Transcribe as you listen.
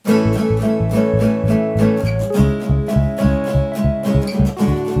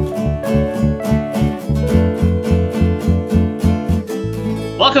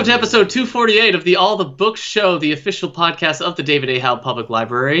Welcome to episode 248 of the All the Books Show, the official podcast of the David A. Howe Public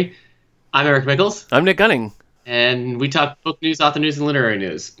Library. I'm Eric Mickles. I'm Nick Gunning. And we talk book news, author news, and literary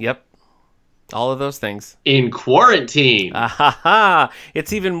news. Yep. All of those things. In quarantine.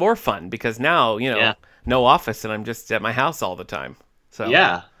 It's even more fun because now, no office and I'm just at my house all the time. So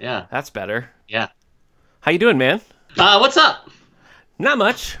Yeah. That's better. Yeah. How you doing, man? What's up? Not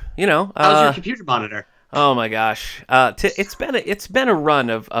much, How's your computer monitor? Oh my gosh. It's been a run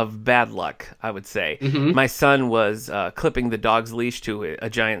of bad luck, I would say. Mm-hmm. My son was clipping the dog's leash to a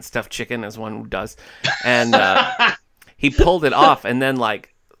giant stuffed chicken, as one does, and he pulled it off and then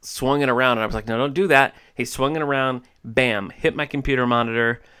swung it around, and I was like, no, don't do that. He swung it around, bam, hit my computer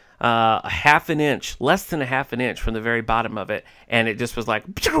monitor a half an inch, less than a half an inch from the very bottom of it, and it just was like,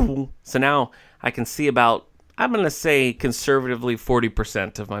 so now I can see about, I'm going to say conservatively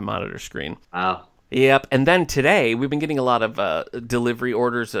 40% of my monitor screen. Wow. Yep, and then today, we've been getting a lot of delivery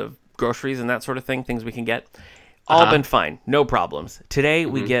orders of groceries and that sort of thing, things we can get. All been fine, no problems. Today,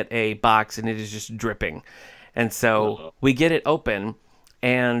 we get a box, and it is just dripping. And so, we get it open,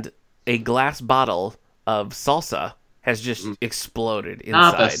 and a glass bottle of salsa has just exploded inside.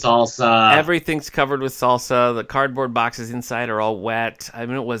 Not the salsa. Everything's covered with salsa. The cardboard boxes inside are all wet. I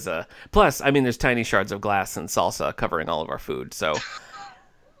mean, it was Plus, there's tiny shards of glass and salsa covering all of our food, so...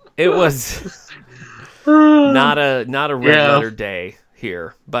 It was not a red letter day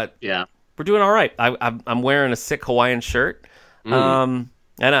here, but we're doing all right. I'm wearing a sick Hawaiian shirt, and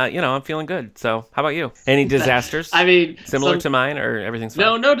I'm feeling good. So, how about you? Any disasters? Similar to mine, or everything's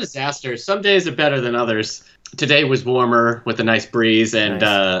fine? No disasters. Some days are better than others. Today was warmer with a nice breeze, and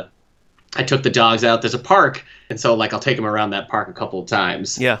I took the dogs out. There's a park, and so I'll take them around that park a couple of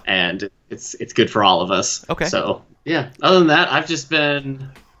times. Yeah, and it's good for all of us. Okay. So other than that, I've just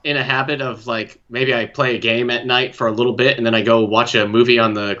been in a habit of maybe I play a game at night for a little bit and then I go watch a movie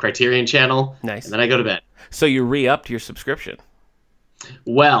on the Criterion channel. Nice. And then I go to bed. So you re-upped your subscription.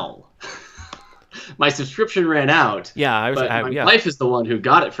 Well, my subscription ran out. Yeah, my wife is the one who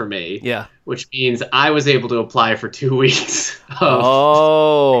got it for me. Yeah. Which means I was able to apply for 2 weeks of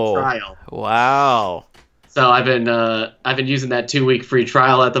free trial. Wow. So I've been using that 2-week free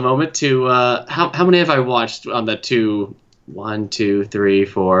trial at the moment to how many have I watched on the 2? 1, 2, 3,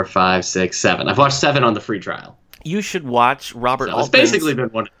 4, 5, 6, 7. I've watched 7 on the free trial. You should watch Robert Altman's... It's basically been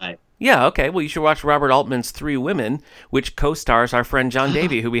one night. Yeah, okay. Well, you should watch Robert Altman's 3 Women, which co-stars our friend John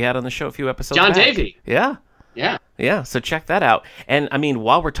Davey, who we had on the show a few episodes back. John Davey. Yeah. Yeah. Yeah, so check that out. And,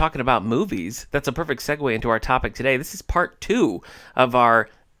 while we're talking about movies, that's a perfect segue into our topic today. This is part 2 of our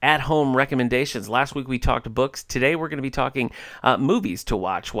at-home recommendations. Last week we talked books. Today we're going to be talking movies to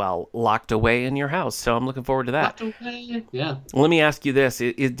watch while locked away in your house. So I'm looking forward to that. Locked away. Yeah. Let me ask you this.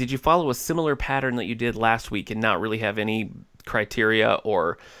 Did you follow a similar pattern that you did last week and not really have any criteria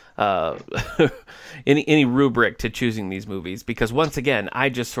or any rubric to choosing these movies? Because once again, I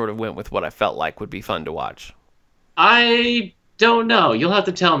just sort of went with what I felt like would be fun to watch. I don't know. You'll have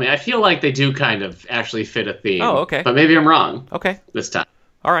to tell me. I feel like they do kind of actually fit a theme. Oh, okay. But maybe I'm wrong. Okay. This time.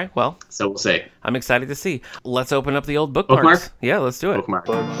 All right, well. So we'll see. I'm excited to see. Let's open up the old bookmarks. Yeah, let's do it. Bookmark.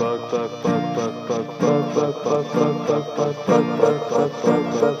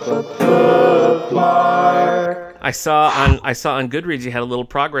 I saw on Goodreads you had a little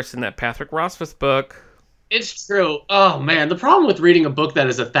progress in that Patrick Rothfuss book. It's true. Oh, man. The problem with reading a book that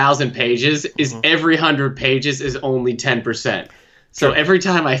is 1,000 pages is every 100 pages is only 10%. So every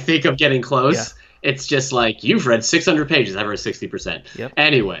time I think of getting close... It's just you've read 600 pages. I've read 60%. Yep.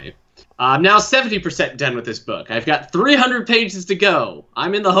 Anyway, I'm now 70% done with this book. I've got 300 pages to go.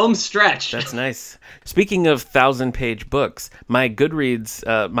 I'm in the home stretch. That's nice. Speaking of 1,000-page books, my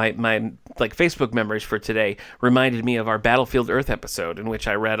Goodreads, my Facebook memories for today reminded me of our Battlefield Earth episode in which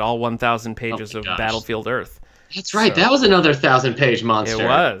I read all 1,000 pages of Battlefield Earth. That's right. That was another 1,000-page monster.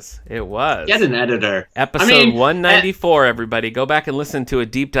 It was. Get an editor. Episode 194, everybody. Go back and listen to a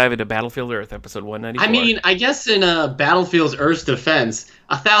deep dive into Battlefield Earth, episode 194. I guess in Battlefield Earth's defense,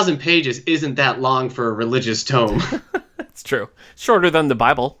 1,000 pages isn't that long for a religious tome. It's true. Shorter than the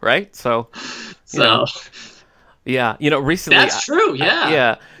Bible, right? Yeah, recently... That's true,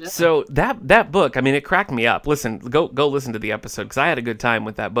 yeah. So that book, it cracked me up. Listen, go listen to the episode, because I had a good time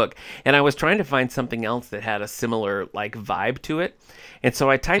with that book. And I was trying to find something else that had a similar, vibe to it. And so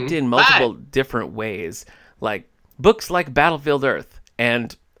I typed in multiple different ways, books like Battlefield Earth,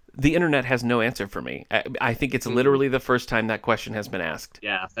 and the internet has no answer for me. I think it's literally the first time that question has been asked.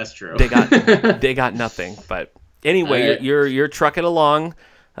 Yeah, that's true. They got nothing. But anyway, you're trucking along...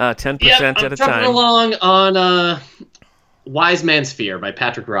 10% at a time. I'm along on Wise Man's Fear by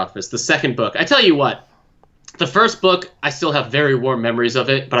Patrick Rothfuss, the second book. I tell you what, The first book, I still have very warm memories of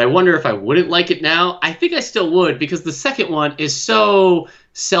it, but I wonder if I wouldn't like it now. I think I still would, because the second one is so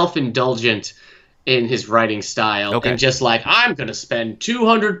self-indulgent in his writing style, and just like, I'm gonna spend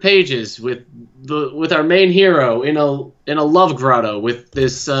 200 pages with our main hero in a love grotto with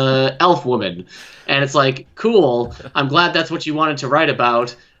this elf woman, and it's like, cool. I'm glad that's what you wanted to write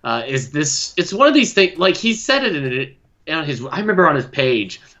about. It's one of these things, like he said it in it. I remember on his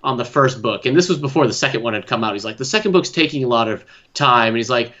page on the first book, and this was before the second one had come out. He's like, the second book's taking a lot of time, and he's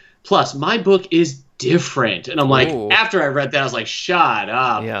like, plus my book is different. And I'm like, after I read that, I was like, shut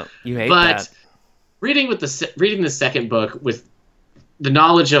up. Yeah, you hate that. Reading the second book with the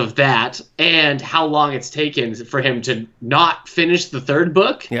knowledge of that and how long it's taken for him to not finish the third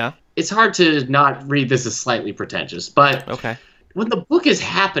book, it's hard to not read this as slightly pretentious. But when the book is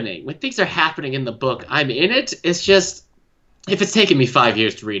happening, when things are happening in the book, I'm in it. It's just, if it's taken me 5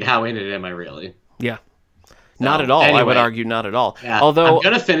 years to read, how in it am I really? Yeah. Not at all. Anyway, I would argue not at all. Yeah, although I'm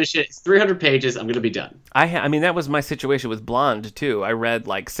going to finish it. It's 300 pages. I'm going to be done. I mean, that was my situation with Blonde, too. I read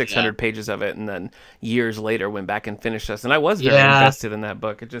like 600 pages of it, and then years later went back and finished this. And I was very invested in that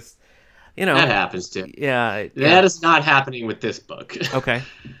book. It just, That happens, too. Yeah. That is not happening with this book. Okay.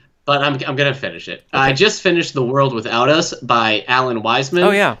 But I'm going to finish it. Okay. I just finished The World Without Us by Alan Wiseman. Oh,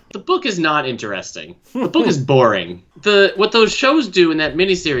 yeah. The book is not interesting. The book is boring. What those shows do and that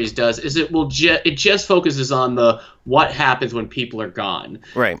miniseries does is it just focuses on the what happens when people are gone.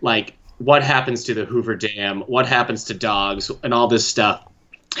 Right. Like, what happens to the Hoover Dam, what happens to dogs, and all this stuff.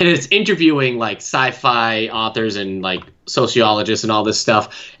 And it's interviewing, like, sci-fi authors and, like, sociologists and all this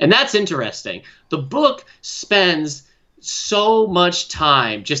stuff. And that's interesting. The book spends so much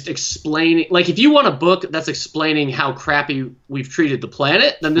time just explaining, like, if you want a book that's explaining how crappy we've treated the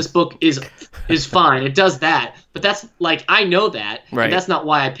planet, then this book is fine. It does that, but that's like, I know that, and that's not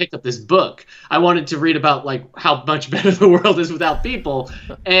why I picked up this book. I wanted to read about like how much better the world is without people,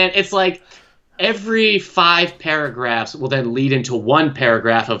 and it's like every 5 paragraphs will then lead into one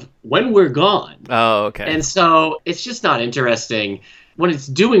paragraph of when we're gone. Oh, okay. And so it's just not interesting. When it's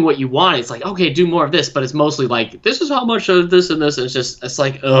doing what you want, it's like, okay, do more of this, but it's mostly like, this is how much of this and this, and it's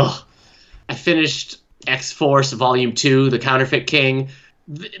like, ugh. I finished X-Force Volume 2, The Counterfeit King.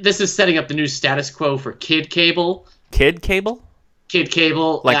 This is setting up the new status quo for Kid Cable. Kid Cable? Kid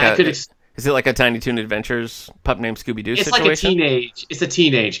Cable. Like is it like a Tiny Toon Adventures pup named Scooby-Doo situation? It's a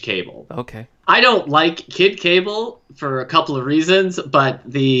teenage Cable. Okay. I don't like Kid Cable for a couple of reasons, but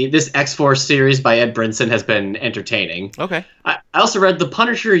this X-Force series by Ed Brinson has been entertaining. Okay. I also read The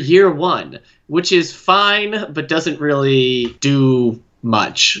Punisher Year One, which is fine, but doesn't really do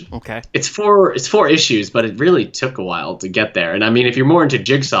much. Okay. It's four issues, but it really took a while to get there. And I mean, if you're more into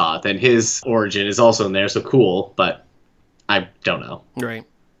Jigsaw, then his origin is also in there, so cool, but I don't know. Right.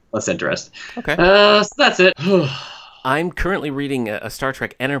 Less interest. Okay. So that's it. I'm currently reading a Star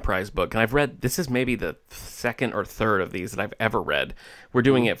Trek Enterprise book, and I've read, this is maybe the second or third of these that I've ever read. We're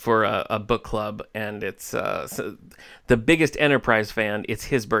doing it for a book club, and it's so the biggest Enterprise fan, it's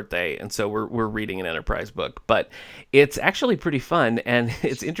his birthday, and so we're reading an Enterprise book. But it's actually pretty fun, and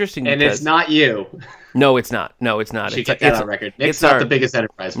it's interesting and because... it's not you. No, it's not. No, it's not. Get that on record. Nick's not the biggest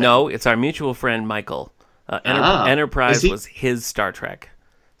Enterprise fan. No, it's our mutual friend, Michael. Enterprise was his Star Trek.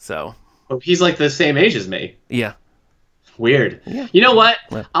 So he's like the same age as me. Yeah. Weird. Yeah. You know what?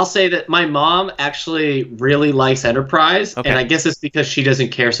 Yeah. I'll say that my mom actually really likes Enterprise, and I guess it's because she doesn't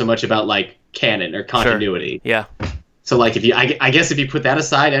care so much about like canon or continuity. Sure. Yeah. So like I guess if you put that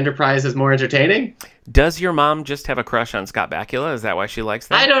aside, Enterprise is more entertaining. Does your mom just have a crush on Scott Bakula? Is that why she likes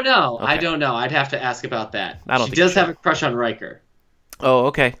that? I don't know. Okay. I don't know. I'd have to ask about that. She does have a crush on Riker. Oh,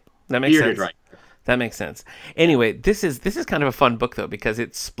 okay. That makes Bearded sense. Riker. That makes sense. Anyway, this is kind of a fun book, though, because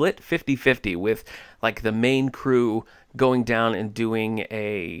it's split 50-50 with, like, the main crew going down and doing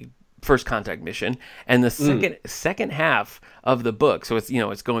a first contact mission, and the second half of the book, so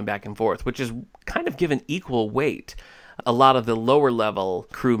it's going back and forth, which is kind of given equal weight. A lot of the lower level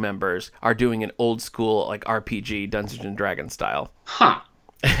crew members are doing an old school, like, RPG, Dungeons and Dragons style. Huh.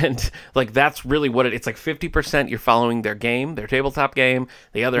 And, like, that's really what it's like 50% you're following their game, their tabletop game,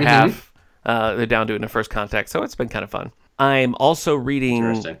 the other half... they're down doing a first contact, so it's been kind of fun. I'm also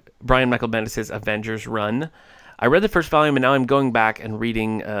reading Brian Michael Bendis' Avengers Run. I read the first volume, and now I'm going back and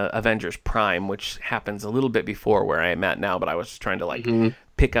reading Avengers Prime, which happens a little bit before where I am at now, but I was just trying to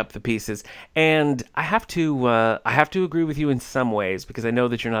pick up the pieces. And I have to agree with you in some ways, because I know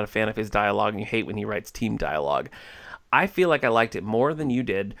that you're not a fan of his dialogue, and you hate when he writes team dialogue. I feel like I liked it more than you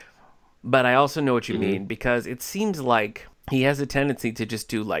did, but I also know what you mean, because it seems like he has a tendency to just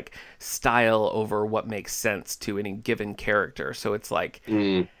do like style over what makes sense to any given character. So it's like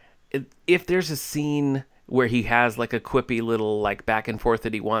if there's a scene where he has like a quippy little like back and forth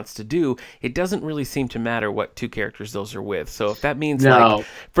that he wants to do, it doesn't really seem to matter what two characters those are with. So if that means like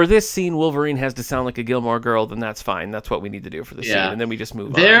for this scene Wolverine has to sound like a Gilmore Girl, then that's fine. That's what we need to do for the scene, and then we just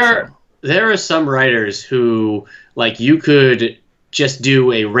move on. So. There are some writers who like you could just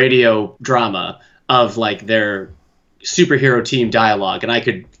do a radio drama of like their superhero team dialogue, and I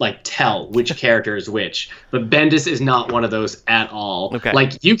could like tell which character is which. But Bendis is not one of those at all. Okay.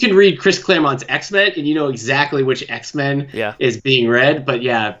 Like you can read Chris Claremont's X-Men and you know exactly which X-Men is being read. But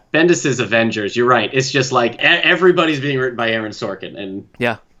yeah, Bendis's Avengers, you're right. It's just like everybody's being written by Aaron Sorkin. And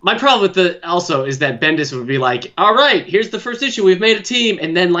my problem with the also is that Bendis would be like, all right, here's the first issue. We've made a team.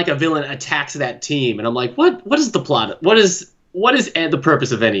 And then like a villain attacks that team. And I'm like, what is the plot? What is the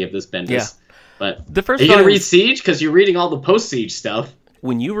purpose of any of this, Bendis? Yeah. But the first are you going to read Siege? Because you're reading all the post-Siege stuff.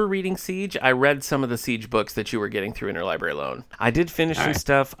 When you were reading Siege, I read some of the Siege books that you were getting through Interlibrary Loan. I did finish some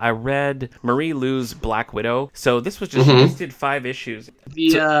stuff. I read Marie Lu's Black Widow. So this was just, this did 5 issues.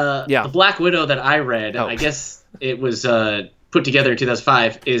 The Black Widow that I read, I guess it was put together in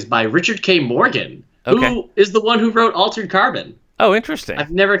 2005, is by Richard K. Morgan, who is the one who wrote Altered Carbon. Oh, interesting.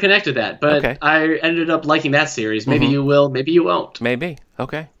 I've never connected that, but I ended up liking that series. Maybe you will, maybe you won't. Maybe.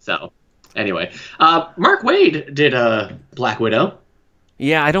 Okay. So... Anyway, Mark Waid did Black Widow.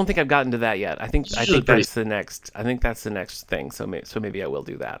 Yeah, I don't think I've gotten to that yet. I think that's the next. I think that's the next thing. So maybe I will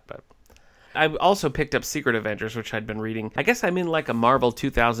do that. But I also picked up Secret Avengers, which I'd been reading. I guess I'm in like a Marvel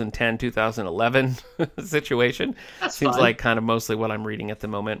 2010, 2011 situation. Seems like kind of mostly what I'm reading at the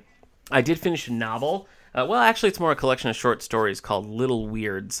moment. I did finish a novel. Well, actually, it's more a collection of short stories called Little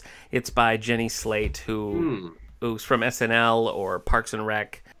Weirds. It's by Jenny Slate, who's from SNL or Parks and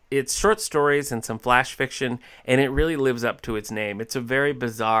Rec. It's short stories and some flash fiction, and it really lives up to its name. It's a very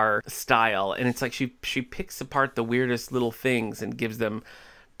bizarre style, and it's like she picks apart the weirdest little things and gives them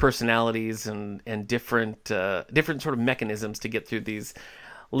personalities and different sort of mechanisms to get through these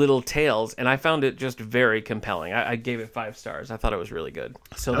little tales. And I found it just very compelling. I gave it 5 stars. I thought it was really good.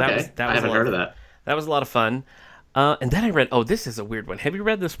 So that was I haven't heard of that. That was a lot of fun. And then I read. Oh, this is a weird one. Have you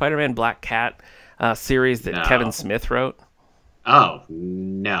read the Spider-Man Black Cat series that Kevin Smith wrote? Oh,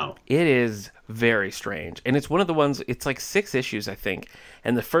 no. It is very strange. And it's one of the ones, it's like 6 issues, I think.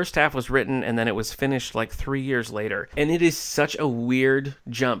 And the first half was written, and then it was finished like 3 years later. And it is such a weird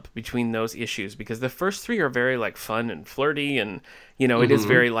jump between those issues, because the first 3 are very like fun and flirty, and, you know, it is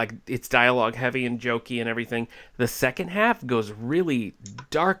very like, it's dialogue heavy and jokey and everything. The second half goes really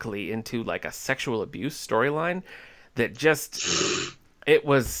darkly into like a sexual abuse storyline that just, it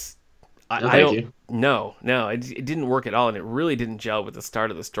was... No, it didn't work at all, and it really didn't gel with the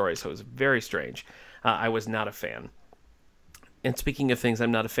start of the story, so it was very strange. I was not a fan. And speaking of things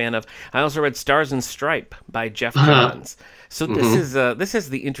I'm not a fan of, I also read Stars and Stripe by Jeff Johns. So this is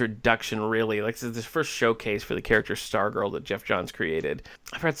the introduction, really. Like, this is the first showcase for the character Stargirl that Jeff Johns created.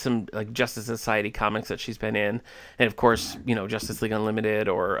 I've read some like Justice Society comics that she's been in, and of course, you know, Justice League Unlimited,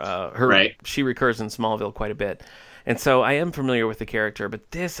 or she recurs in Smallville quite a bit. And so I am familiar with the character,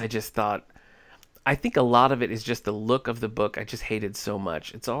 but this I just thought, I think a lot of it is just the look of the book. I just hated so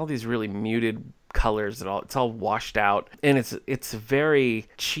much. It's all these really muted colors, and it's all washed out, and it's very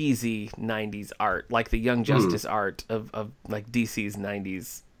cheesy 90s art, like the Young Justice art of like DC's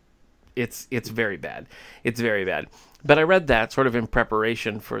 90s. It's very bad. It's very bad. But I read that sort of in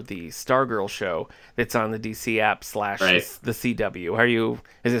preparation for the Stargirl show that's on the DC app / the CW.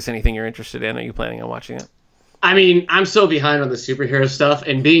 Is this anything you're interested in? Are you planning on watching it? I mean, I'm so behind on the superhero stuff,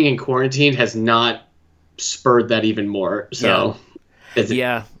 and being in quarantine has not spurred that even more. So,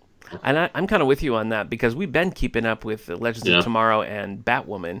 yeah. And I'm kind of with you on that, because we've been keeping up with Legends of Tomorrow and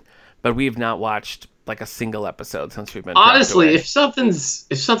Batwoman, but we've not watched like a single episode since we've been. Honestly, if something's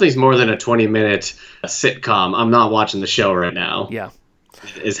more than a 20-minute sitcom, I'm not watching the show right now. Yeah,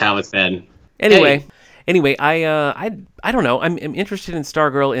 is how it's been. Anyway, I don't know. I'm interested in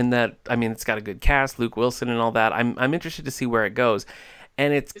Stargirl in that. I mean, it's got a good cast, Luke Wilson and all that. I'm interested to see where it goes,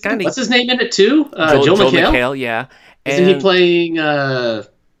 and it's kind of what's his name in it too? Joel McHale. Yeah. Isn't he playing a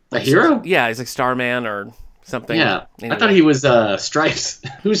hero? Yeah, he's like Starman or something. Yeah, anyway. I thought he was Stripes.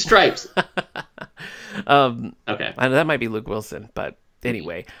 Who's Stripes? Okay, that might be Luke Wilson, but.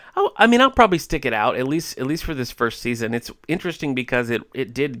 Anyway, I'll probably stick it out at least for this first season. It's interesting because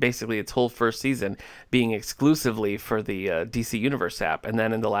it did basically its whole first season being exclusively for the DC Universe app, and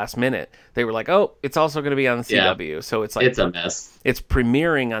then in the last minute they were like, "Oh, it's also going to be on the CW." Yeah. So it's like it's a mess. It's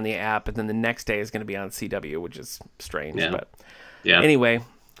premiering on the app, and then the next day is going to be on CW, which is strange. Yeah. But anyway,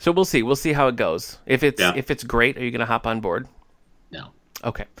 so we'll see. We'll see how it goes. If it's great, are you going to hop on board? No.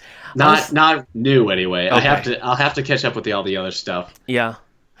 Okay. Not new anyway. Okay. I'll have to catch up with all the other stuff. Yeah.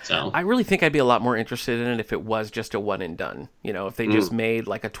 So I really think I'd be a lot more interested in it if it was just a one and done. If they just made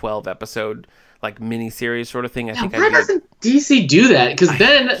like a 12 episode like miniseries sort of thing. I think why doesn't DC do that? Because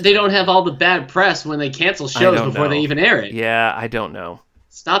then they don't have all the bad press when they cancel shows before they even air it. Yeah, I don't know.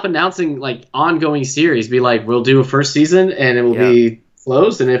 Stop announcing like ongoing series. Be like, we'll do a first season and it will be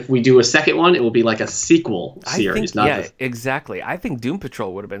closed, and if we do a second one, it will be like a sequel series. Exactly. I think Doom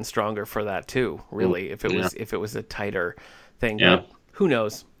Patrol would have been stronger for that too. Really, if it was a tighter thing. Yeah. But who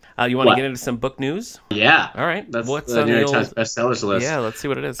knows? You want to get into some book news? Yeah. All right. That's what's the New York Times bestsellers list. Yeah, let's see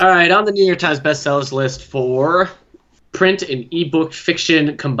what it is. All right, on the New York Times bestsellers list for print and ebook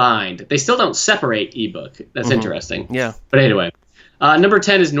fiction combined. They still don't separate ebook. That's interesting. Yeah. But anyway, number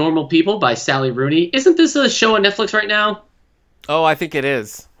 10 is Normal People by Sally Rooney. Isn't this a show on Netflix right now? Oh, I think it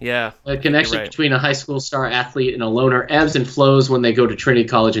is. Yeah. A connection between a high school star athlete and a loner ebbs and flows when they go to Trinity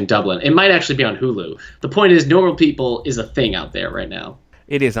College in Dublin. It might actually be on Hulu. The point is, Normal People is a thing out there right now.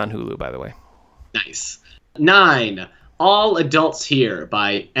 It is on Hulu, by the way. Nice. 9. All Adults Here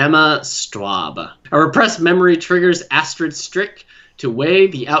by Emma Straub. A repressed memory triggers Astrid Strick to weigh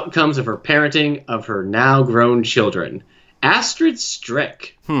the outcomes of her parenting of her now grown children. Astrid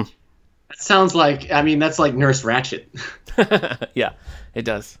Strick. That sounds like, that's like Nurse Ratched. Yeah, it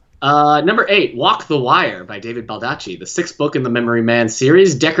does. Number 8, Walk the Wire by David Baldacci, the 6th book in the Memory Man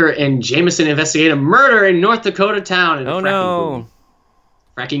series. Decker and Jameson investigate a murder in North Dakota town.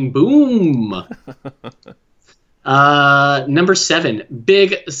 Fracking boom. Number 7,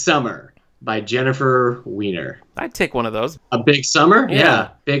 Big Summer by Jennifer Weiner. I'd take one of those. A Big Summer? Yeah.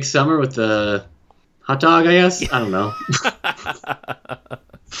 Big Summer with the hot dog, I guess? I don't know.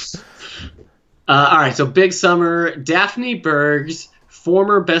 All right, so Big Summer. Daphne Berg's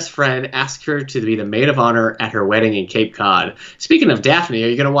former best friend asks her to be the maid of honor at her wedding in Cape Cod. Speaking of Daphne, are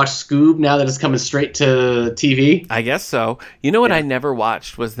you going to watch Scoob now that it's coming straight to TV? I guess so. You know what I never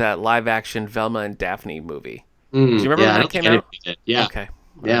watched was that live-action Velma and Daphne movie. Do you remember when that came out? Yeah. Okay.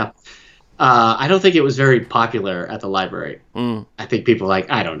 Yeah. I don't think it was very popular at the library. I think people were like,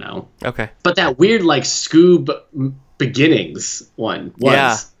 I don't know. Okay. But that weird, like, Scoob Beginnings one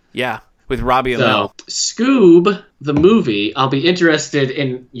was. Yeah. With Robbie Amell. Scoob, the movie, I'll be interested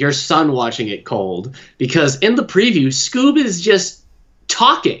in your son watching it cold, because in the preview, Scoob is just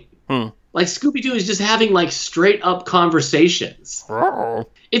talking. Like, Scooby-Doo is just having, like, straight-up conversations.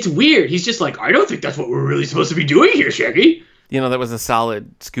 It's weird. He's just like, I don't think that's what we're really supposed to be doing here, Shaggy. That was a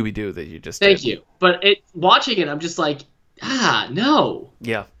solid Scooby-Doo that you just did. Thank you. But watching it, I'm just like, no.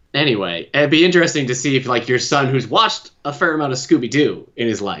 Yeah. Anyway, it'd be interesting to see if, like, your son, who's watched a fair amount of Scooby-Doo in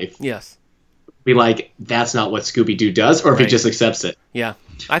his life, be like, that's not what Scooby-Doo does, or if he just accepts it. Yeah,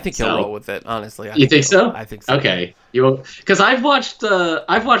 I think he'll roll with it, honestly. You think so? I think so. Okay. Because I've watched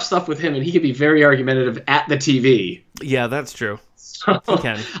stuff with him, and he can be very argumentative at the TV. Yeah, that's true. He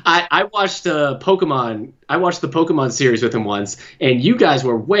can. I watched Pokemon. I watched the Pokemon series with him once, and you guys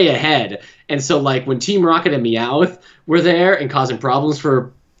were way ahead. And so, like, when Team Rocket and Meowth were there and causing problems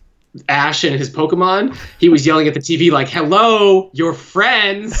for Ash and his Pokemon, he was yelling at the TV like, hello, your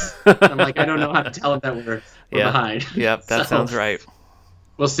friends. I'm like, I don't know how to tell him that we're behind. Yep, that sounds right.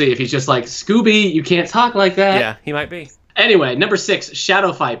 We'll see if he's just like, Scooby, you can't talk like that. Yeah, he might be. Anyway, number 6,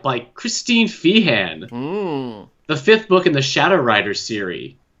 Shadow Fight by Christine Feehan. The 5th book in the Shadow Riders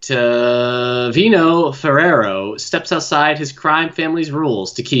series. Tavino Ferrero steps outside his crime family's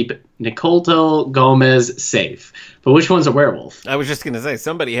rules to keep Nicolto Gomez safe. But which one's a werewolf? I was just going to say,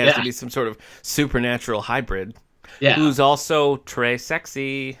 somebody has to be some sort of supernatural hybrid. Yeah. Who's also très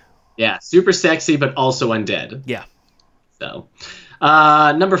sexy. Yeah, super sexy, but also undead. Yeah. So,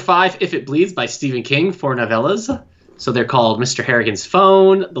 number 5, If It Bleeds by Stephen King, 4 novellas. So they're called Mr. Harrigan's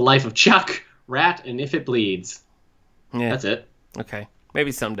Phone, The Life of Chuck, Rat, and If It Bleeds. Yeah. That's it. Okay.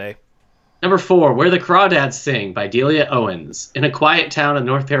 Maybe someday. Number 4, Where the Crawdads Sing by Delia Owens. In a quiet town on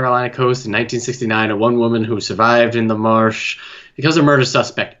North Carolina coast in 1969, a one woman who survived in the marsh becomes a murder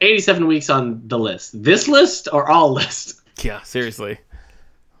suspect. 87 weeks on the list. This list or all list? Yeah, seriously.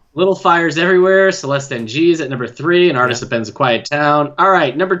 Little Fires Everywhere. Celeste Ng is at number 3. An Artist Upends a Quiet Town. All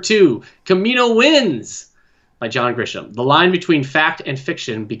right, number 2, Camino Wins by John Grisham. The line between fact and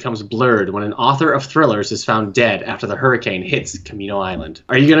fiction becomes blurred when an author of thrillers is found dead after the hurricane hits Camino Island.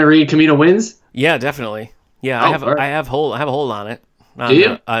 Are you going to read Camino Wins? Yeah, definitely. Yeah, I have a hold on it. Do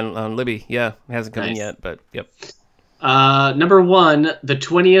you? On Libby. Yeah, it hasn't come in yet, but yep. Number 1, The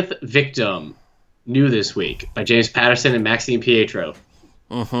 20th Victim, new this week by James Patterson and Maxine Pietro.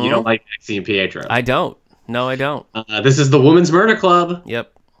 Mm-hmm. You don't like Maxine Pietro? I don't. No, I don't. This is The Woman's Murder Club.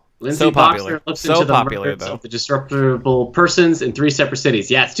 Yep. Lindsay So popular. Boxer looks So into the popular, murders though. of the disreputable persons in 3 separate cities.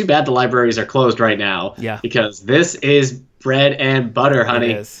 Yeah, it's too bad the libraries are closed right now. Yeah. Because this is bread and butter,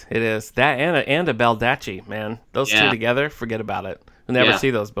 honey. It is. That and a Baldacci, man. Those two together, forget about it. We'll never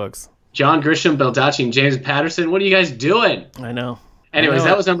see those books. John Grisham, Baldacci, and James Patterson. What are you guys doing? I know. Anyways,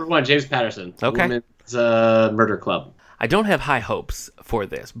 that was number 1, James Patterson. Okay. Women's Murder Club. I don't have high hopes for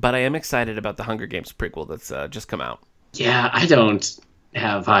this, but I am excited about the Hunger Games prequel that's just come out. Yeah, I don't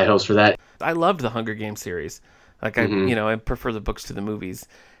have high hopes for that. I loved the Hunger Games series. Like I prefer the books to the movies,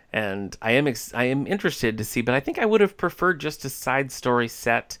 and I am interested to see. But I think I would have preferred just a side story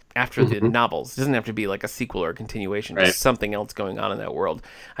set after the novels. It doesn't have to be like a sequel or a continuation. Just something else going on in that world.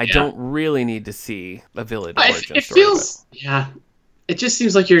 I don't really need to see a village origin story. It just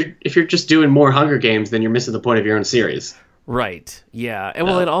seems like if you're just doing more Hunger Games, then you're missing the point of your own series. Right. Yeah. And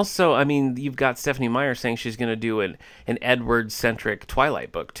it also, I mean, you've got Stephanie Meyer saying she's going to do an Edward-centric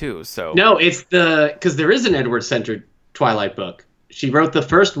Twilight book too. So no, it's because there is an Edward-centric Twilight book. She wrote the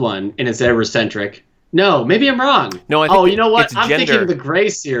first one, and it's Edward-centric. No, maybe I'm wrong. No, I think you know what? I'm gender. thinking the Grey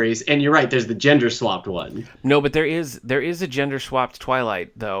series, and you're right. There's the gender-swapped one. No, but there is a gender-swapped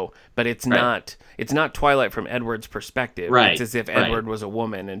Twilight though, but it's not. It's not Twilight from Edward's perspective. Right. It's as if Edward was a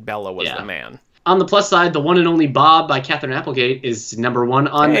woman and Bella was the man. On the plus side, The One and Only Bob by Catherine Applegate is number 1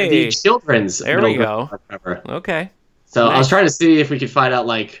 on the children's. There we go. Cover. Okay. So nice. I was trying to see if we could find out,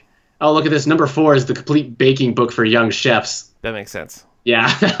 like, oh, look at this. Number 4 is the complete baking book for young chefs. That makes sense. Yeah.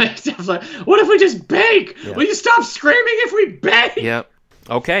 Like, what if we just bake? Yeah. Will you stop screaming if we bake? Yep.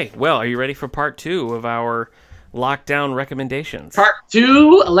 Okay. Well, are you ready for part 2 of our lockdown recommendations? Part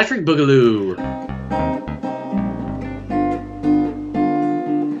 2, Electric Boogaloo.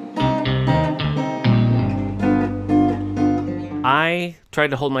 I tried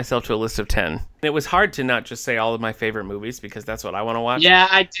to hold myself to a list of 10. It was hard to not just say all of my favorite movies because that's what I want to watch. Yeah,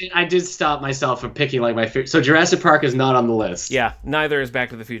 I did stop myself from picking like my favorite. So Jurassic Park is not on the list. Yeah, neither is Back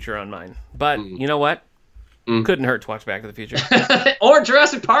to the Future on mine. But you know what? Couldn't hurt to watch Back to the Future. Or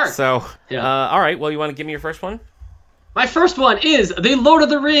Jurassic Park. So, all right. Well, you want to give me your first one? My first one is the Lord of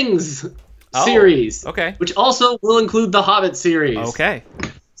the Rings series. Okay. Which also will include the Hobbit series. Okay.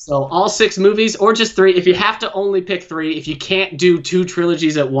 So all 6 movies, or just 3. If you have to only pick 3, if you can't do 2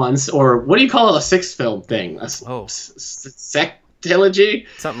 trilogies at once, or what do you call a 6-film thing? Sectilogy?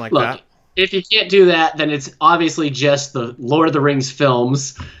 Something like that. If you can't do that, then it's obviously just the Lord of the Rings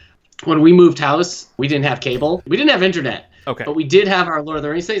films. When we moved house, we didn't have cable. We didn't have internet. Okay. But we did have our Lord of the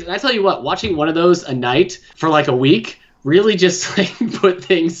Rings things. And I tell you what, watching one of those a night for like a week really just like put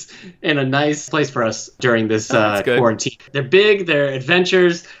things in a nice place for us during this quarantine. They're big, they're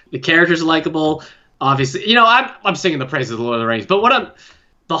adventures, the characters are likable. Obviously, I'm singing the praises of the Lord of the Rings, but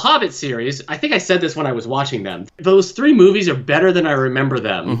the Hobbit series, I think I said this when I was watching them. Those 3 movies are better than I remember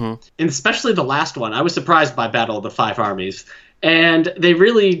them, and especially the last one. I was surprised by Battle of the Five Armies. And they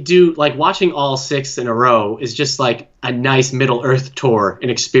really do, like, watching all 6 in a row is just like a nice Middle-earth tour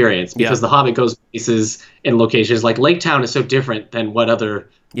and experience, because The Hobbit goes places and locations. Like, Lake Town is so different than what other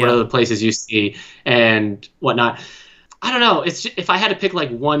places you see and whatnot. I don't know. It's just, if I had to pick,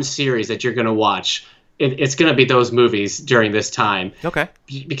 like, one series that you're going to watch, it's going to be those movies during this time. Okay.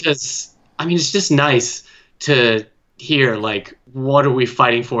 Because, I mean, it's just nice to hear, like, what are we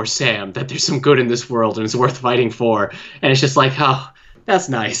fighting for, Sam? That there's some good in this world and it's worth fighting for. And it's just like, oh, that's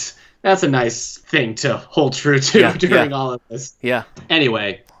nice. That's a nice thing to hold true to during all of this. Yeah.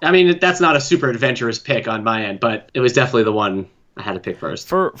 Anyway, I mean, that's not a super adventurous pick on my end, but it was definitely the one I had to pick first.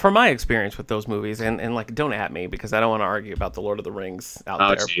 For my experience with those movies, and like, don't at me because I don't want to argue about the Lord of the Rings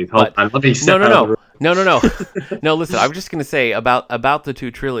out there. Geez. But Hold on. No. No, listen, I was just going to say about the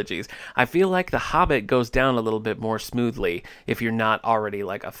 2 trilogies. I feel like The Hobbit goes down a little bit more smoothly if you're not already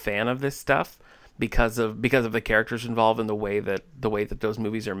like a fan of this stuff because of the characters involved and the way that those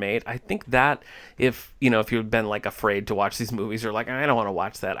movies are made. I think that if you've been like afraid to watch these movies or like, I don't want to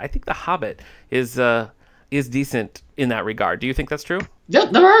watch that, I think The Hobbit is decent in that regard. Do you think that's true? Yeah,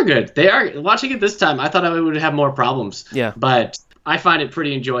 they are good. They are. Watching it this time, I thought I would have more problems. Yeah. But I find it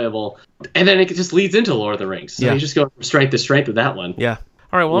pretty enjoyable. And then it just leads into Lord of the Rings. So you just go from strength to strength with that one. Yeah.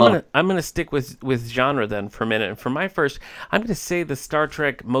 All right, well, I'm gonna stick with genre then for a minute. And for my first, I'm gonna say the Star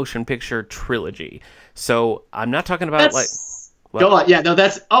Trek motion picture trilogy. So I'm not talking about go on. Yeah, no,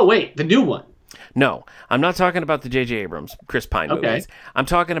 the new one. No, I'm not talking about the J.J. Abrams, Chris Pine movies. I'm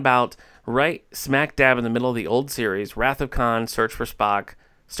talking about right smack dab in the middle of the old series, Wrath of Khan, Search for Spock,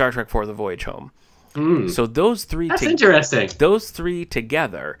 Star Trek IV: The Voyage Home. So those 3 That's interesting. Those 3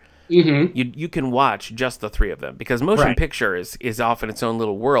 together, you can watch just the 3 of them because motion picture is often its own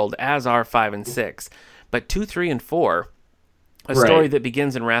little world, as are 5 and 6. But 2, 3, and 4 A story that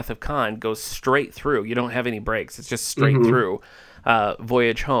begins in Wrath of Khan goes straight through. You don't have any breaks. It's just straight through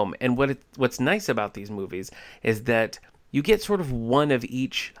Voyage Home. And what's nice about these movies is that you get sort of one of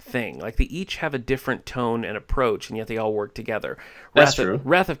each thing. Like, they each have a different tone and approach, and yet they all work together. That's true.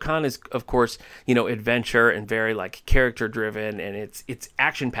 Wrath of Khan is, of course, adventure and very, like, character-driven, and it's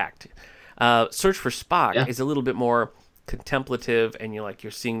action-packed. Search for Spock is a little bit more contemplative, and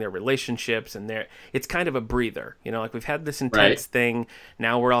you're seeing their relationships, and it's kind of a breather. Like, we've had this intense thing.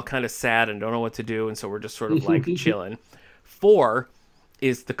 Now we're all kind of sad and don't know what to do, and so we're just sort of, like, chilling. 4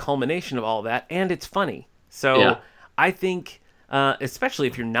 is the culmination of all that, and it's funny. So I think, especially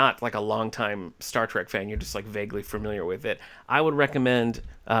if you're not like a longtime Star Trek fan, you're just like vaguely familiar with it, I would recommend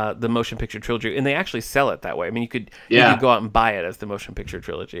the motion picture trilogy, and they actually sell it that way. I mean, you could go out and buy it as the motion picture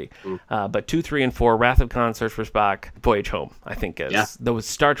trilogy. But 2, 3, and 4, Wrath of Khan, Search for Spock, Voyage Home, I think is the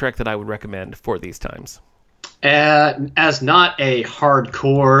Star Trek that I would recommend for these times. As not a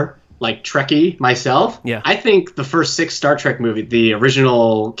hardcore like Trekkie myself, I think the first 6 Star Trek movies, the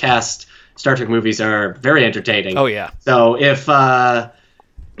original cast Star Trek movies, are very entertaining. Oh yeah. So if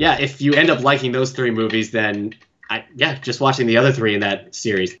you end up liking those 3 movies, then just watching the other 3 in that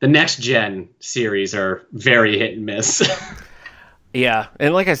series. The Next Gen series are very hit and miss. Yeah,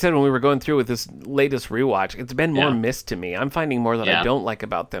 and like I said, when we were going through with this latest rewatch, it's been more missed to me. I'm finding more that I don't like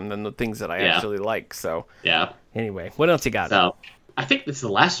about them than the things that I actually like. So anyway, what else you got? So I think this is the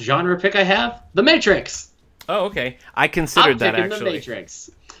last genre pick I have. The Matrix. Oh, okay. I considered that actually. The Matrix.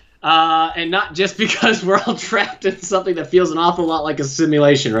 And not just because we're all trapped in something that feels an awful lot like a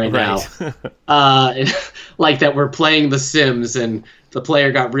simulation right now. Like that we're playing The Sims and the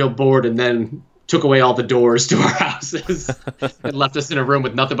player got real bored and then took away all the doors to our houses and left us in a room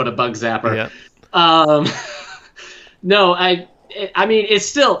with nothing but a bug zapper. No, I mean, it's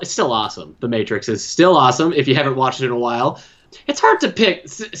still awesome. The Matrix is still awesome if you haven't watched it in a while. It's hard to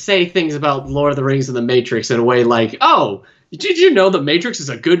say things about Lord of the Rings and The Matrix in a way like, oh, did you know The Matrix is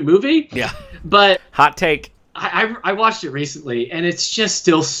a good movie? Yeah. But hot take. I watched it recently, and it's just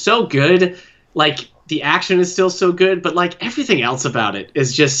still so good. Like, the action is still so good, but like everything else about it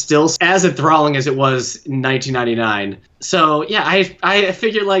is just still as enthralling as it was in 1999. So yeah, I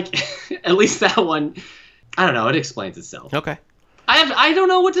figured like at least that one, I don't know, it explains itself. Okay. I don't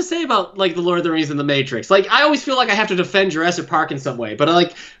know what to say about like the Lord of the Rings and the Matrix. Like, I always feel like I have to defend Jurassic Park in some way, but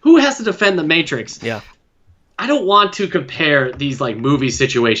like, who has to defend the Matrix? Yeah. I don't want to compare these like movie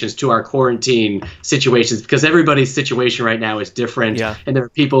situations to our quarantine situations because everybody's situation right now is different. Yeah. And there are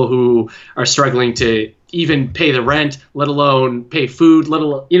people who are struggling to even pay the rent, let alone pay food,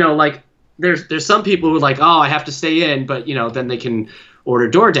 like there's some people who are like, oh, I have to stay in, but then they can order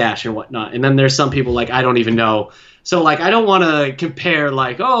DoorDash and whatnot. And then there's some people like, I don't even know. So like, I don't want to compare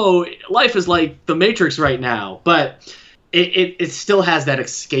like, oh, life is like the Matrix right now, but it still has that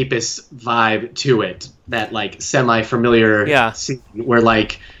escapist vibe to it, that like semi-familiar scene where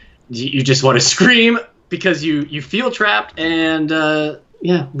like you just want to scream because you feel trapped and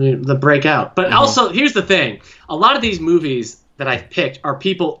the breakout. But also, here's the thing: a lot of these movies that I've picked are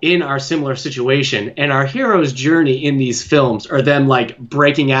people in our similar situation, and our hero's journey in these films are them like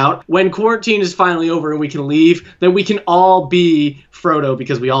breaking out. When quarantine is finally over and we can leave, then we can all be Frodo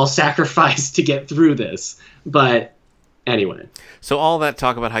because we all sacrificed to get through this. But anyway. So all that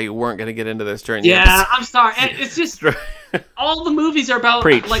talk about how you weren't going to get into this during I'm sorry. And it's just all the movies are about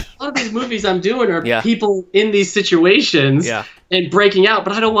Preach. Like a lot of these movies I'm doing are people in these situations and breaking out,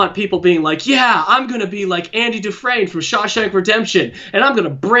 but I don't want people being like, yeah, I'm going to be like Andy Dufresne from Shawshank Redemption and I'm going to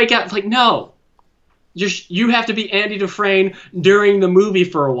break out. It's like, no. You have to be Andy Dufresne during the movie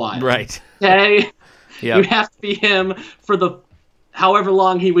for a while. Right. Okay? Yeah. You have to be him for the however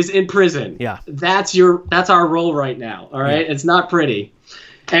long he was in prison. Yeah. That's our role right now. All right. Yeah. It's not pretty.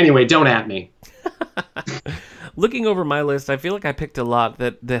 Anyway, don't at me. Looking over my list, I feel like I picked a lot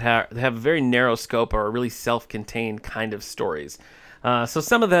that have a very narrow scope or are really self-contained kind of stories. So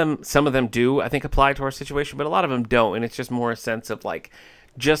some of them do, I think, apply to our situation, but a lot of them don't. And it's just more a sense of like,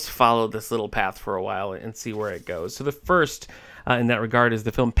 just follow this little path for a while and see where it goes. So the first in that regard is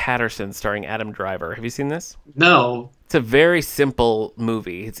the film Patterson starring Adam Driver. Have you seen this? No. It's a very simple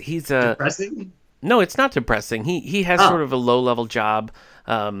movie. He's depressing? No, it's not depressing. He has sort of a low-level job,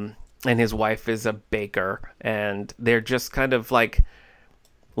 and his wife is a baker, and they're just kind of like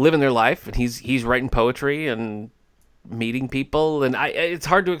living their life, and he's writing poetry and meeting people, and it's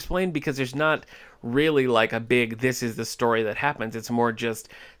hard to explain because there's not really like a big, this is the story that happens. It's more just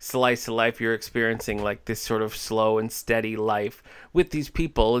slice of life. You're experiencing like this sort of slow and steady life with these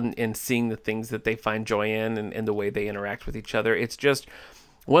people and seeing the things that they find joy in and the way they interact with each other. It's just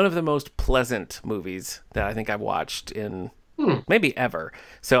one of the most pleasant movies that I think I've watched in maybe ever.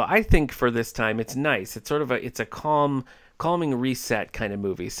 So I think for this time, it's nice. It's sort of it's a calming reset kind of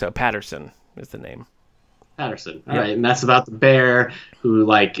movie. So Patterson is the name. Patterson. All right, and that's about the bear who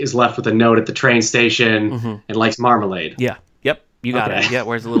like is left with a note at the train station and likes marmalade. Yeah. Yep. You got it. Yeah.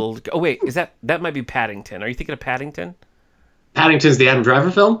 Where's the little? Oh wait, is that might be Paddington? Are you thinking of Paddington? Paddington's the Adam Driver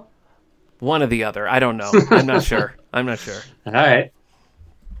film? One or the other. I don't know. I'm not sure. All right.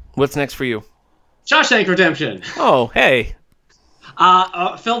 What's next for you? Shawshank Redemption. Oh, hey.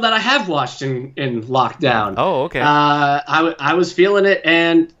 A film that I have watched in lockdown. Oh, okay. I was feeling it,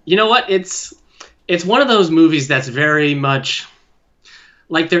 and you know what? It's one of those movies that's very much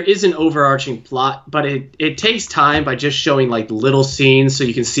like there is an overarching plot, but it takes time by just showing like little scenes so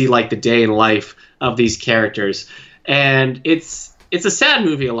you can see like the day in life of these characters. And it's a sad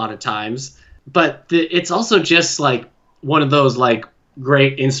movie a lot of times, but it's also just like one of those like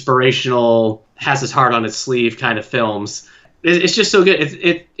great inspirational, has his heart on its sleeve kind of films. It's just so good.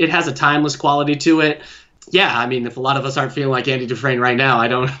 It has a timeless quality to it. Yeah, I mean, if a lot of us aren't feeling like Andy Dufresne right now, I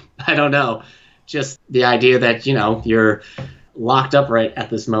don't know. Just the idea that, you know, you're locked up right at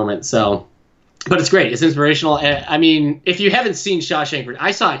this moment. So, but it's great. It's inspirational. I mean, if you haven't seen Shawshank,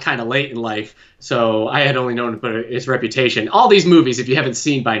 I saw it kind of late in life, so I had only known about its reputation. All these movies, if you haven't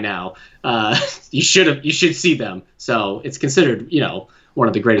seen by now, you should see them. So it's considered, you know, one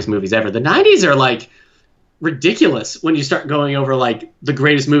of the greatest movies ever. The 90s are like ridiculous when you start going over like the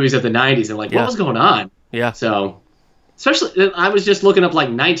greatest movies of the 90s and like what was going on. Yeah. So, especially I was just looking up like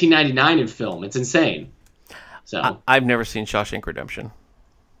 1999 in film. It's insane. So I've never seen Shawshank Redemption.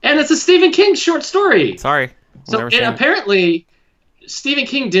 And it's a Stephen King short story. Sorry. So apparently Stephen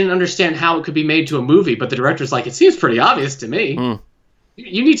King didn't understand how it could be made to a movie, but the director's like, it seems pretty obvious to me.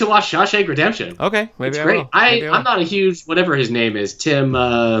 You need to watch Shawshank Redemption. Okay, maybe it's great. I'm not a huge, whatever his name is, Tim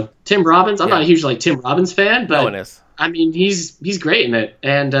Robbins. I'm not a huge like Tim Robbins fan, but no one is. I mean, he's great in it,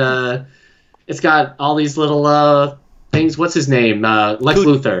 and it's got all these little things. What's his name? Lex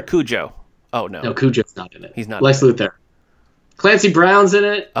Luthor. Cujo. Oh no, Cujo's not in it. He's not. Lex Luthor. Clancy Brown's in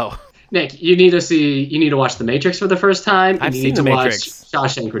it. Oh. Nick, you need to watch The Matrix for the first time. I've seen The Matrix.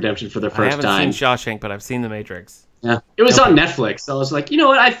 Watch Shawshank Redemption for the first time. I haven't seen Shawshank, but I've seen The Matrix. Yeah, it was on Netflix, so I was like, you know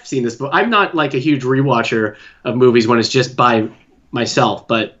what, I've seen this, but I'm not like a huge rewatcher of movies when it's just by myself.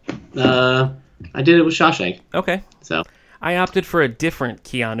 But I did it with Shawshank. Okay. So I opted for a different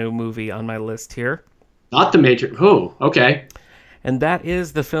Keanu movie on my list here. Not The Matrix. Oh, okay. And that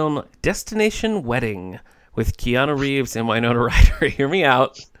is the film Destination Wedding with Keanu Reeves and Winona Ryder. Hear me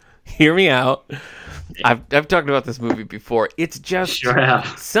out. I've talked about this movie before. It's just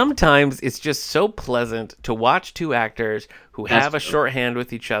sometimes it's just so pleasant to watch two actors who have a shorthand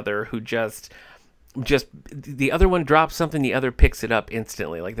with each other, who just the other one drops something, the other picks it up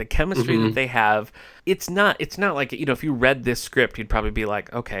instantly. Like the chemistry that they have, it's not like, you know, if you read this script, you'd probably be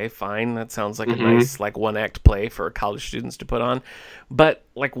like, okay, fine, that sounds like a nice like one act play for college students to put on. But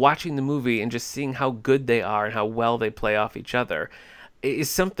like watching the movie and just seeing how good they are and how well they play off each other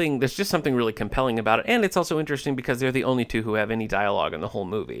is something, there's just something really compelling about it. And it's also interesting because they're the only two who have any dialogue in the whole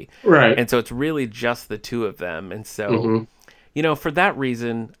movie. Right. And so it's really just the two of them. And so, you know, for that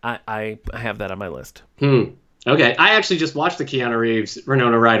reason, I have that on my list. Okay. I actually just watched the Keanu Reeves,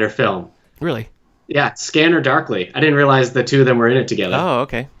 Winona Ryder film. Really? Yeah. Scanner Darkly. I didn't realize the two of them were in it together. Oh,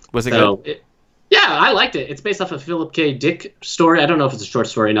 okay. Was it good? Yeah, I liked it. It's based off a Philip K. Dick story. I don't know if it's a short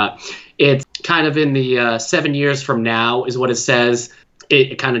story or not. It's kind of in the 7 years from now is what it says.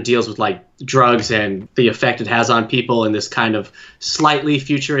 It kind of deals with like drugs and the effect it has on people in this kind of slightly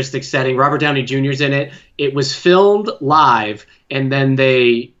futuristic setting. Robert Downey Jr.'s in it. It was filmed live, and then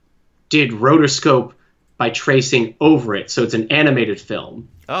they did rotoscope by tracing over it. So it's an animated film.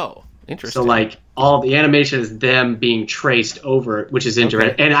 Oh, interesting. So like all the animation is them being traced over it, which is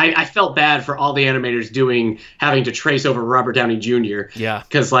interesting. Okay. And I felt bad for all the animators having to trace over Robert Downey Jr. Yeah.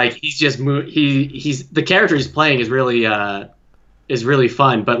 Because like he's just he's the character he's playing is really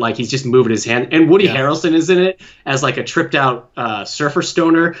fun, but like he's just moving his hand. And Woody Harrelson is in it as like a tripped out surfer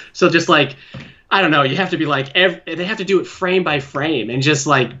stoner. So just like, I don't know, you have to be like they have to do it frame by frame, and just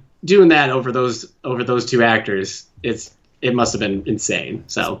like doing that over those two actors, it must have been insane.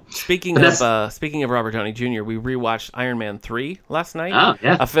 So speaking of Robert Downey Jr., we rewatched Iron Man 3 last night. Oh,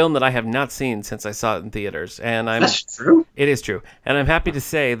 yeah. A film that I have not seen since I saw it in theaters, and that's true. It is true, and I'm happy to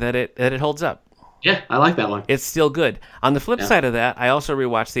say that it holds up. Yeah, I like that one. It's still good. On the flip side of that, I also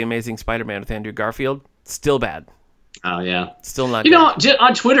rewatched The Amazing Spider-Man with Andrew Garfield. Still bad. Oh, yeah. Still not good. You know,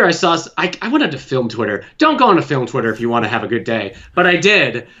 on Twitter, I saw... I went onto film Twitter. Don't go onto film Twitter if you want to have a good day. But I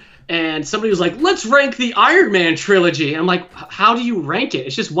did. And somebody was like, let's rank the Iron Man trilogy. And I'm like, how do you rank it?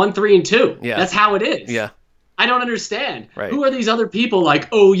 It's just 1, 3, and 2. Yeah. That's how it is. Yeah. I don't understand. Right. Who are these other people? Like,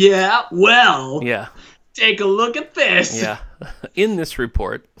 oh yeah, well, Yeah. take a look at this. Yeah. In this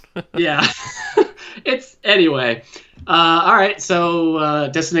report. Yeah. It's anyway. All right. So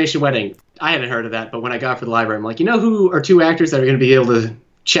Destination Wedding. I hadn't heard of that, but when I got it for the library, I'm like, you know who are two actors that are going to be able to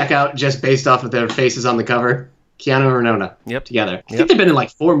check out just based off of their faces on the cover? Keanu and Winona. Yep. Together. I think they've been in like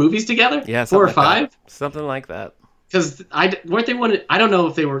 4 movies together. Yeah. 4 or like 5. that. Something like that. Because weren't they one? I don't know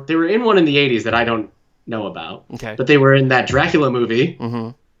if they were in one in the 80s that I don't know about. Okay. But they were in that Dracula movie, Mm-hmm.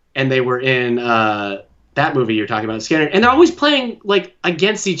 and they were in that movie you're talking about, Scanner. And they're always playing like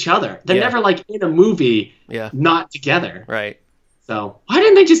against each other. They're Yeah. never like in a movie, Yeah. not together. Right. So why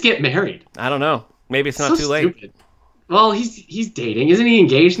didn't they just get married? I don't know. Maybe it's not So too late. stupid. Well, he's dating. Isn't he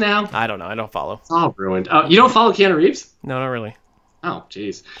engaged now? I don't know. I don't follow. It's all ruined. Oh, you don't follow Keanu Reeves? No, not really. Oh,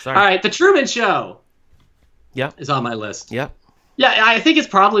 jeez. Sorry. All right, The Truman Show. Yeah. Is on my list. Yep. Yeah, I think it's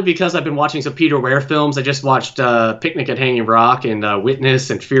probably because I've been watching some Peter Weir films. I just watched Picnic at Hanging Rock and Witness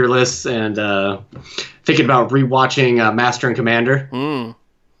and Fearless, and thinking about rewatching Master and Commander.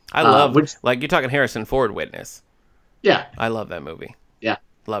 I love, which- like, you're talking Harrison Ford Witness. Yeah, I love that movie. yeah.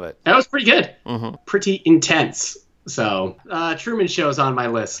 Love it. That was pretty good. Mm-hmm. Pretty intense. So, Truman Show's on my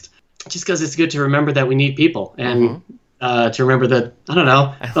list. Just because it's good to remember that we need people. And to remember that, I don't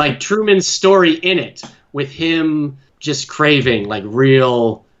know, like Truman's story in it, with him just craving like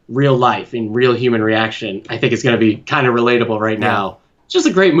real life and real human reaction, I think it's going to be kind of relatable right now. It's just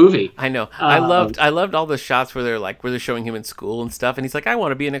a great movie. I know. I loved all the shots where they're showing him in school and stuff, and he's like, I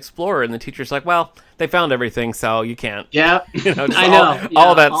want to be an explorer, and the teacher's like, well, they found everything, so you can't. Yeah, You know, just I know.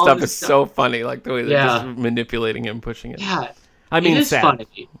 all that all stuff this is so funny, like the way they're Yeah. just manipulating him, pushing it. Yeah. I mean, it it's is sad.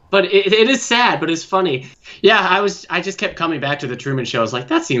 funny, but it is sad, but it's funny. Yeah, I just kept coming back to the Truman Show. I was like,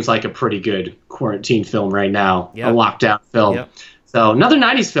 that seems like a pretty good quarantine film right now, Yep. a lockdown film. Yep. So another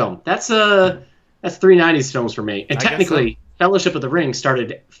 '90s film. That's 3 '90s films for me. And I guess technically, Fellowship of the Ring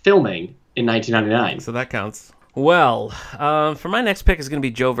started filming in 1999. So that counts. Well, for my next pick is going to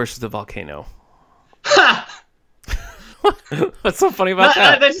be Joe versus the volcano. Ha! What's so funny about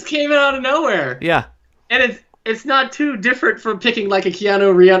That that? just came out of nowhere, Yeah. and it's not too different from picking like a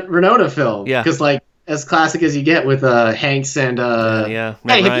Keanu Renona film. Yeah. Because like as classic as you get with Hanks and yeah.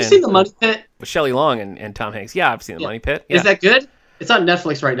 Matt Hey, have you Ryan. seen The Money Pit? Shelley Long and Tom Hanks. Yeah, I've seen The Money Pit. Yeah. Is that good? It's on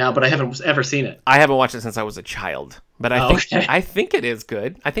Netflix right now, but I haven't ever seen it. I haven't watched it since I was a child, but Okay. I think it is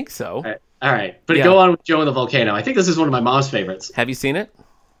good. I think so. All right. But Yeah. go on with Joe and the Volcano. I think this is one of my mom's favorites. Have you seen it?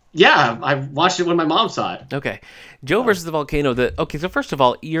 Yeah, I watched it when my mom saw it. Okay. Joe versus the volcano. Okay, so first of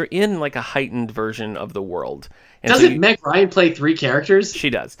all, you're in like a heightened version of the world. And Doesn't Meg Ryan play 3 characters? She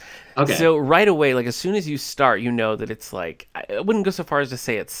does. Okay. So right away, like as soon as you start, you know that it's like, I wouldn't go so far as to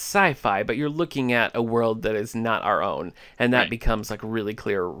say it's sci-fi, but you're looking at a world that is not our own. And that Right. becomes like really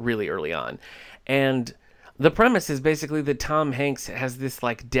clear really early on. And the premise is basically that Tom Hanks has this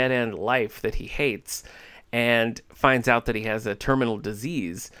like dead end life that he hates and finds out that he has a terminal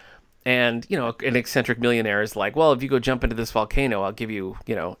disease. And, you know, an eccentric millionaire is like, well, if you go jump into this volcano, I'll give you,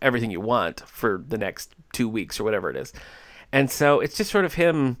 you know, everything you want for the next 2 weeks or whatever it is. And so it's just sort of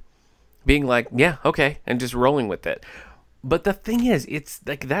him being like, yeah, okay, and just rolling with it. But the thing is, it's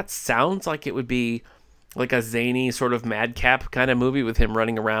like that sounds like it would be like a zany sort of madcap kind of movie with him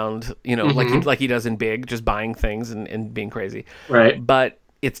running around, you know, like he does in Big, just buying things and being crazy. Right. But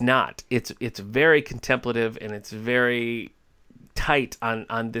it's not. It's very contemplative, and it's very tight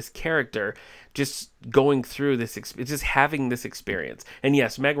on this character just going through this it's just having this experience. And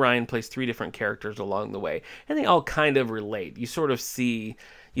yes, Meg Ryan plays 3 different characters along the way, and they all kind of relate. You sort of see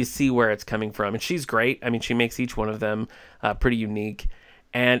where it's coming from, and she's great. I mean, she makes each one of them pretty unique,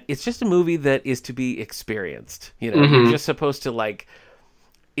 and it's just a movie that is to be experienced. You know, you're just supposed to like,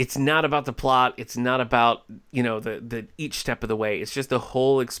 it's not about the plot. It's not about, you know, the each step of the way. It's just the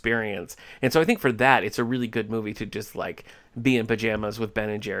whole experience. And so I think for that, it's a really good movie to just like be in pajamas with Ben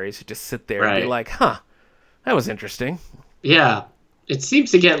and Jerry's, to just sit there and be Right. like, huh, that was interesting. Yeah. It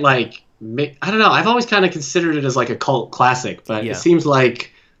seems to get like, I don't know. I've always kind of considered it as like a cult classic, but Yeah. it seems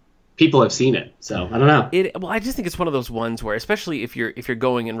like people have seen it. So I don't know. Well, I just think it's one of those ones where, especially if you're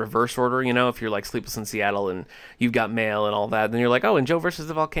going in reverse order, you know, if you're like Sleepless in Seattle and you've got Mail and all that, then you're like, oh, and Joe versus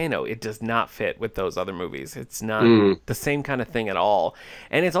the Volcano. It does not fit with those other movies. It's not the same kind of thing at all,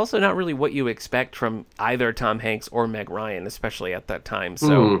 and it's also not really what you expect from either Tom Hanks or Meg Ryan, especially at that time.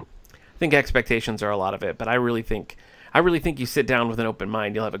 So I think expectations are a lot of it, but I really think you sit down with an open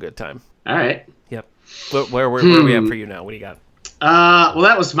mind, you'll have a good time. All right. Yep. Where are we at for you now? What do you got? Well,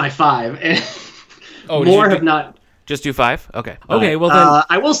 that was my 5. And Oh, more have not. Just do 5? Okay. Okay. Well then.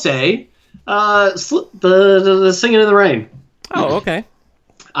 I will say, the Singing in the Rain. Oh, okay.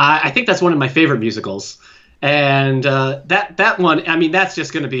 I think that's one of my favorite musicals, And that one, I mean, that's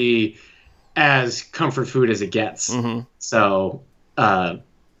just going to be as comfort food as it gets. So,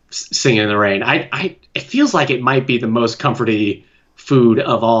 Singing in the Rain, it feels like it might be the most comforty food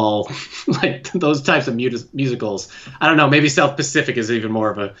of all, like those types of musicals. I don't know, maybe South Pacific is even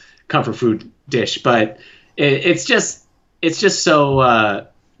more of a comfort food dish, but it's just so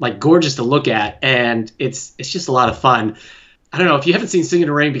like gorgeous to look at, and it's just a lot of fun. I don't know if you haven't seen Singing in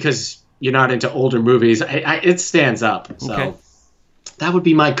the Rain because you're not into older movies. It stands up. So okay. That would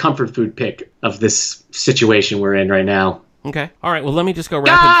be my comfort food pick of this situation we're in right now. Okay. All right. Well, let me just go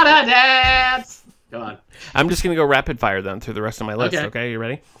rapid. Gotta dance. Go on. I'm just going to go rapid fire then through the rest of my list. Okay. You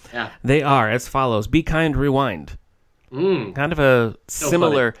ready? Yeah. They are as follows. Be Kind, Rewind. Kind of a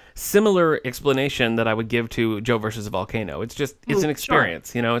similar explanation that I would give to Joe versus the Volcano. It's just an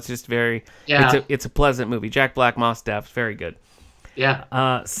experience, you know. It's just very it's a pleasant movie. Jack Black, Mos Def, very good.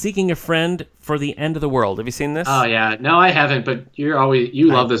 Yeah. Seeking a Friend for the End of the World. Have you seen this? Oh yeah. No, I haven't, but you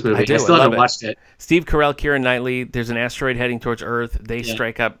love this movie. I still haven't watched it. Steve Carell, Keira Knightley, there's an asteroid heading towards Earth. They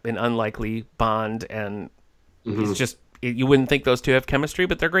strike up an unlikely bond, and it's just you wouldn't think those two have chemistry,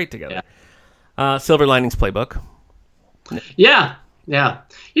 but they're great together. Yeah. Silver Linings Playbook. Yeah.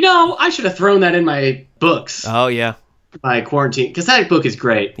 You know, I should have thrown that in my books. Oh, yeah. My quarantine, because that book is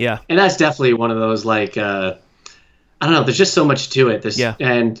great. Yeah. And that's definitely one of those, like, I don't know, there's just so much to it.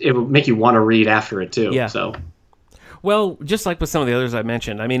 And it will make you want to read after it, too. Yeah. So. Well, just like with some of the others I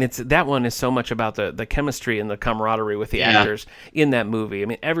mentioned, I mean, that one is so much about the chemistry and the camaraderie with the actors in that movie. I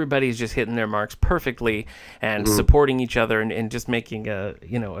mean, everybody's just hitting their marks perfectly and supporting each other and just making a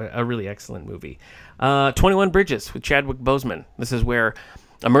really excellent movie. 21 Bridges with Chadwick Boseman. This is where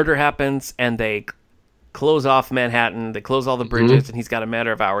a murder happens and they close off Manhattan. They close all the bridges, and he's got a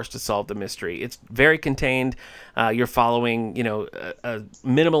matter of hours to solve the mystery. It's very contained. You're following, a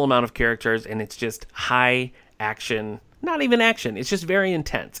minimal amount of characters, and it's just high action. Not even action. It's just very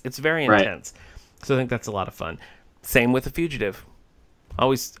intense. It's very intense. So I think that's a lot of fun. Same with The Fugitive.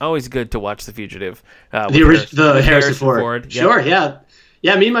 Always good to watch The Fugitive. The Harrison Ford. Yep. Sure, yeah.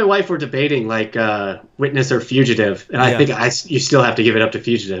 Yeah, me and my wife were debating, like, Witness or Fugitive, and I think you still have to give it up to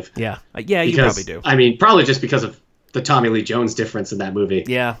Fugitive. Yeah. You probably do. I mean, probably just because of the Tommy Lee Jones difference in that movie.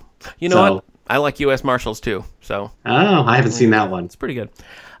 Yeah. You know what? I like U.S. Marshals, too. So. Oh, I haven't seen that one. It's pretty good.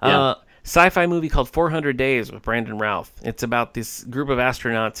 Yeah. Sci-fi movie called 400 Days with Brandon Routh. It's about this group of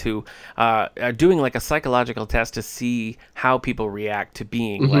astronauts who are doing like a psychological test to see how people react to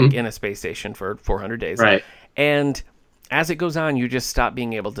being like in a space station for 400 days. Right. And as it goes on, you just stop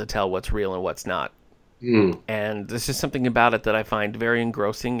being able to tell what's real and what's not. And there's just something about it that I find very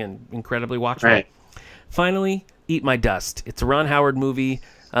engrossing and incredibly watchable. Right. Finally, Eat My Dust. It's a Ron Howard movie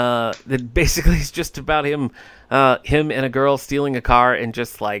that basically is just about him and a girl stealing a car and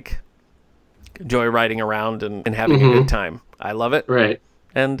just like joyriding around and having a good time. I love it. Right.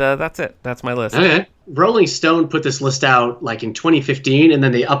 And that's it. That's my list. Okay. Rolling Stone put this list out like in 2015, and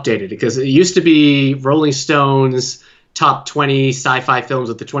then they updated it because it used to be Rolling Stone's top 20 sci-fi films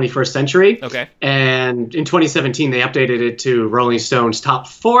of the 21st century. Okay. And in 2017, they updated it to Rolling Stone's top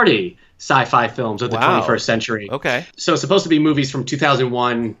 40 sci-fi films of the 21st century. Okay. So it's supposed to be movies from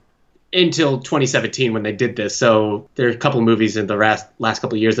 2001 until 2017 when they did this. So there are a couple of movies in the last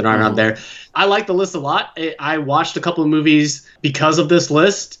couple of years that aren't on there. I like the list a lot. I watched a couple of movies because of this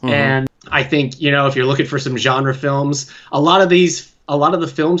list. And I think, if you're looking for some genre films, a lot of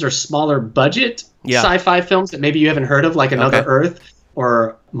the films are smaller budget sci-fi films that maybe you haven't heard of, like Another Earth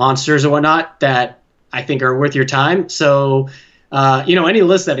or Monsters or whatnot, that I think are worth your time. So, any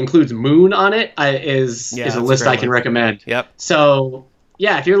list that includes Moon on it is a list I can recommend. Yep. So,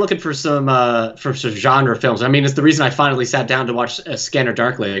 yeah, if you're looking for some genre films, I mean, it's the reason I finally sat down to watch Scanner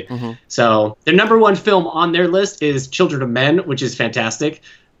Darkly. So their number one film on their list is Children of Men, which is fantastic.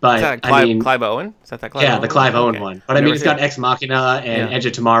 But Clive Owen? Is that Clive Owen? Yeah, the Clive Owen one. But I mean, it's got Ex Machina and Edge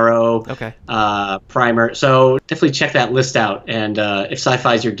of Tomorrow, Primer. So definitely check that list out. And if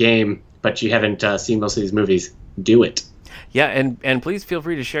sci-fi is your game, but you haven't seen most of these movies, do it. Yeah, and please feel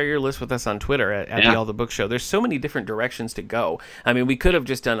free to share your list with us on Twitter at the All the Book Show. There's so many different directions to go. I mean, we could have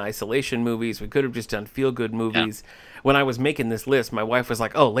just done isolation movies. We could have just done feel-good movies. When I was making this list, my wife was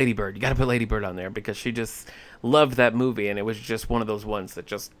like, oh, Lady Bird. You got to put Lady Bird on there because she just loved that movie, and it was just one of those ones that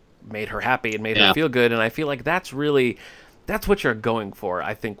just made her happy and made her feel good. And I feel like that's what you're going for,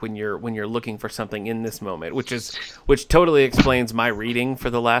 I think, when you're looking for something in this moment, which totally explains my reading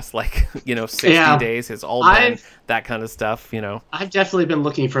for the last 60 days has all been that kind of stuff. I've definitely been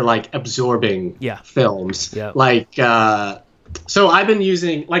looking for like absorbing films. Yeah. Like so I've been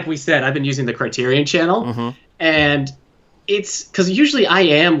using, like we said, the Criterion Channel, and it's because usually I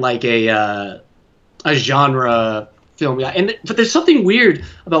am like a a genre film. But there's something weird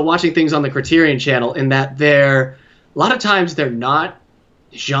about watching things on the Criterion Channel in that a lot of times they're not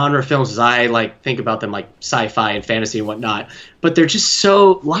genre films as I like think about them, like sci-fi and fantasy and whatnot, but they're just a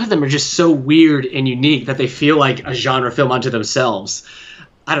lot of them are just so weird and unique that they feel like a genre film unto themselves.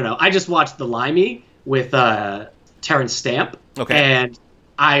 I don't know. I just watched The Limey with Terrence Stamp, and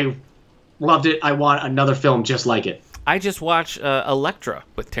I loved it. I want another film just like it. I just watched Elektra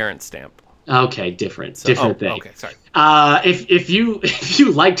with Terrence Stamp. Okay, different thing. Okay, sorry. If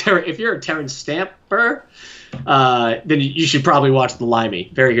you're a Terrence Stamper, then you should probably watch The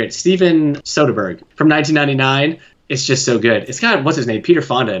Limey. Very good. Steven Soderbergh from 1999. It's just so good. It's got, what's his name, Peter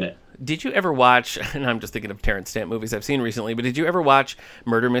Fonda in it. Did you ever watch, and I'm just thinking of Terrence Stamp movies I've seen recently, but did you ever watch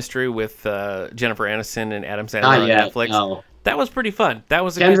Murder Mystery with Jennifer Aniston and Adam Sandler on Netflix? No. That was pretty fun. That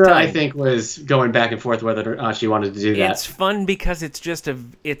was a Kendra, good time. I think, was going back and forth whether or not she wanted to do that. It's fun because it's just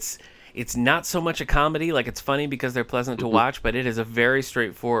it's not so much a comedy. Like, it's funny because they're pleasant to watch, but it is a very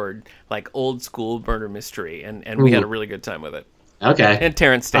straightforward, like, old school murder mystery, and we had a really good time with it. Okay. And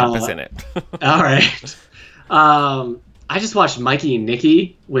Terrence Stamp is in it. All right. I just watched Mikey and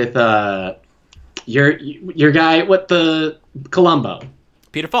Nicky with your guy, Columbo.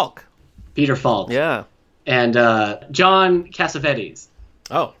 Peter Falk. Yeah. And John Cassavetes.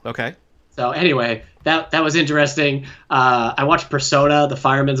 Oh, okay. So anyway, that was interesting. I watched Persona, The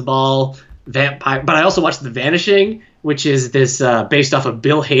Fireman's Ball, Vampire, but I also watched The Vanishing, which is this based off of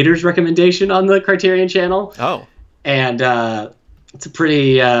Bill Hader's recommendation on the Criterion Channel. Oh. And it's a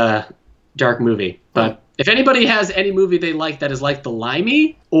pretty dark movie. But if anybody has any movie they like that is like The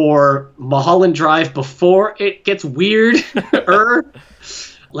Limey or Mulholland Drive before it gets weird,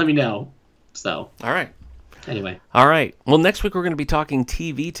 let me know. So. All right. Anyway. All right. Well, next week we're going to be talking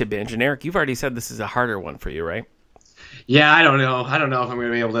TV to binge. And Eric, you've already said this is a harder one for you, right? Yeah, I don't know. I don't know if I'm going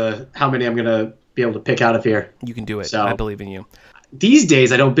to be able to, how many I'm going to be able to pick out of here. You can do it. So, I believe in you. These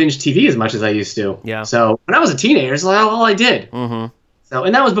days, I don't binge TV as much as I used to. Yeah. So when I was a teenager, it's like all I did. Mm-hmm. So,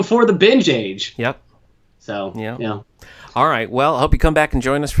 and that was before the binge age. Yep. So, yeah. All right. Well, I hope you come back and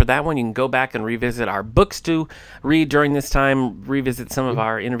join us for that one. You can go back and revisit our books to read during this time, revisit some of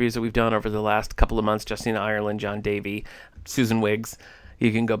our interviews that we've done over the last couple of months, Justina Ireland, John Davey, Susan Wiggs.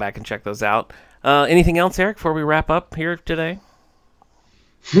 You can go back and check those out. Anything else, Eric, before we wrap up here today?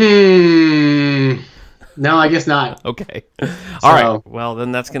 No, I guess not. Okay. All right. Well,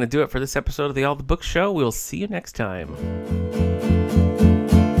 then that's going to do it for this episode of the All the Books Show. We'll see you next time.